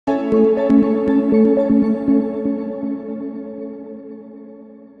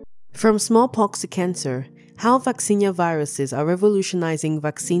From smallpox to cancer, how Vaccinia viruses are revolutionizing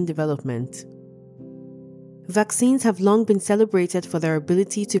vaccine development. Vaccines have long been celebrated for their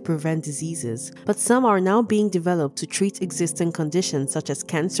ability to prevent diseases, but some are now being developed to treat existing conditions such as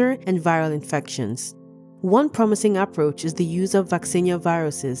cancer and viral infections. One promising approach is the use of Vaccinia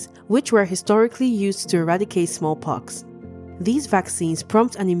viruses, which were historically used to eradicate smallpox. These vaccines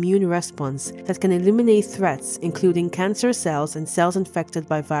prompt an immune response that can eliminate threats, including cancer cells and cells infected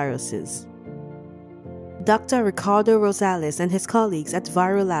by viruses. Dr. Ricardo Rosales and his colleagues at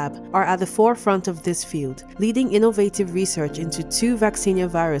Viral Lab are at the forefront of this field, leading innovative research into two Vaccinia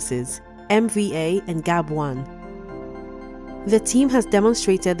viruses, MVA and GAB1. The team has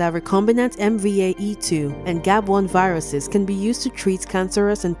demonstrated that recombinant MVA-E2 and GAB1 viruses can be used to treat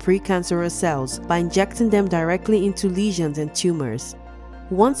cancerous and precancerous cells by injecting them directly into lesions and tumors.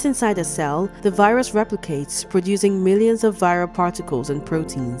 Once inside a cell, the virus replicates, producing millions of viral particles and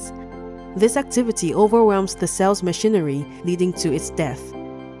proteins. This activity overwhelms the cell's machinery, leading to its death.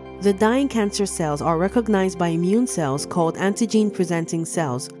 The dying cancer cells are recognized by immune cells called antigen-presenting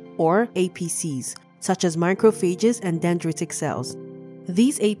cells, or APCs, such as macrophages and dendritic cells.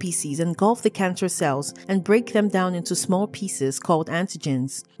 These APCs engulf the cancer cells and break them down into small pieces called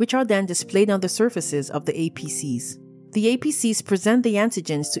antigens, which are then displayed on the surfaces of the APCs. The APCs present the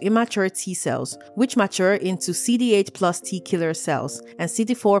antigens to immature T cells, which mature into CD8 plus T killer cells and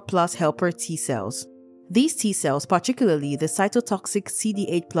CD4 plus helper T cells. These T cells, particularly the cytotoxic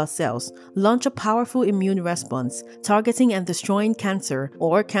CD8 plus cells, launch a powerful immune response, targeting and destroying cancer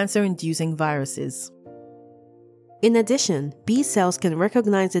or cancer-inducing viruses. In addition, B cells can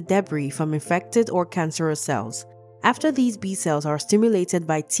recognize the debris from infected or cancerous cells. After these B cells are stimulated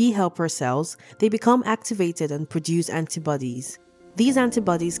by T helper cells, they become activated and produce antibodies. These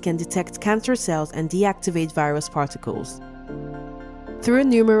antibodies can detect cancer cells and deactivate virus particles. Through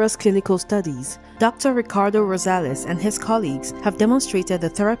numerous clinical studies, Dr. Ricardo Rosales and his colleagues have demonstrated the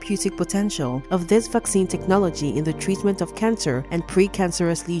therapeutic potential of this vaccine technology in the treatment of cancer and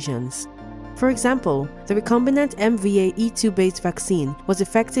precancerous lesions. For example, the recombinant MVA-E2-based vaccine was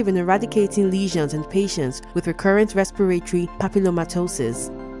effective in eradicating lesions in patients with recurrent respiratory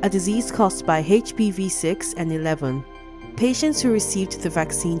papillomatosis, a disease caused by HPV 6 and 11. Patients who received the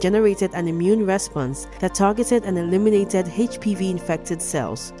vaccine generated an immune response that targeted and eliminated HPV-infected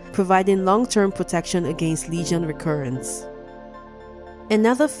cells, providing long-term protection against lesion recurrence.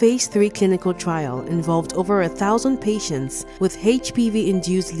 Another Phase 3 clinical trial involved over 1,000 patients with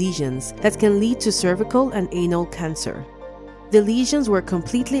HPV-induced lesions that can lead to cervical and anal cancer. The lesions were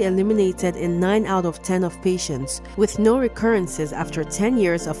completely eliminated in 9 out of 10 of patients, with no recurrences after 10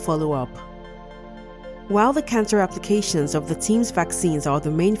 years of follow-up. While the cancer applications of the team's vaccines are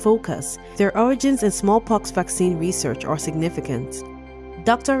the main focus, their origins in smallpox vaccine research are significant.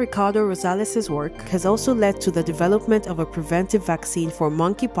 Dr. Ricardo Rosales' work has also led to the development of a preventive vaccine for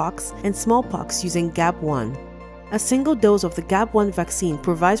monkeypox and smallpox using GAB1. A single dose of the GAB1 vaccine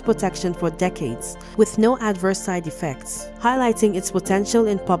provides protection for decades, with no adverse side effects, highlighting its potential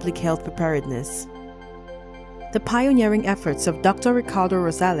in public health preparedness. The pioneering efforts of Dr. Ricardo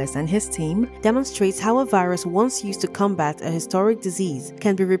Rosales and his team demonstrates how a virus once used to combat a historic disease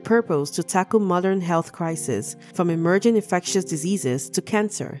can be repurposed to tackle modern health crises, from emerging infectious diseases to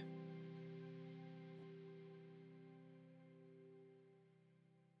cancer.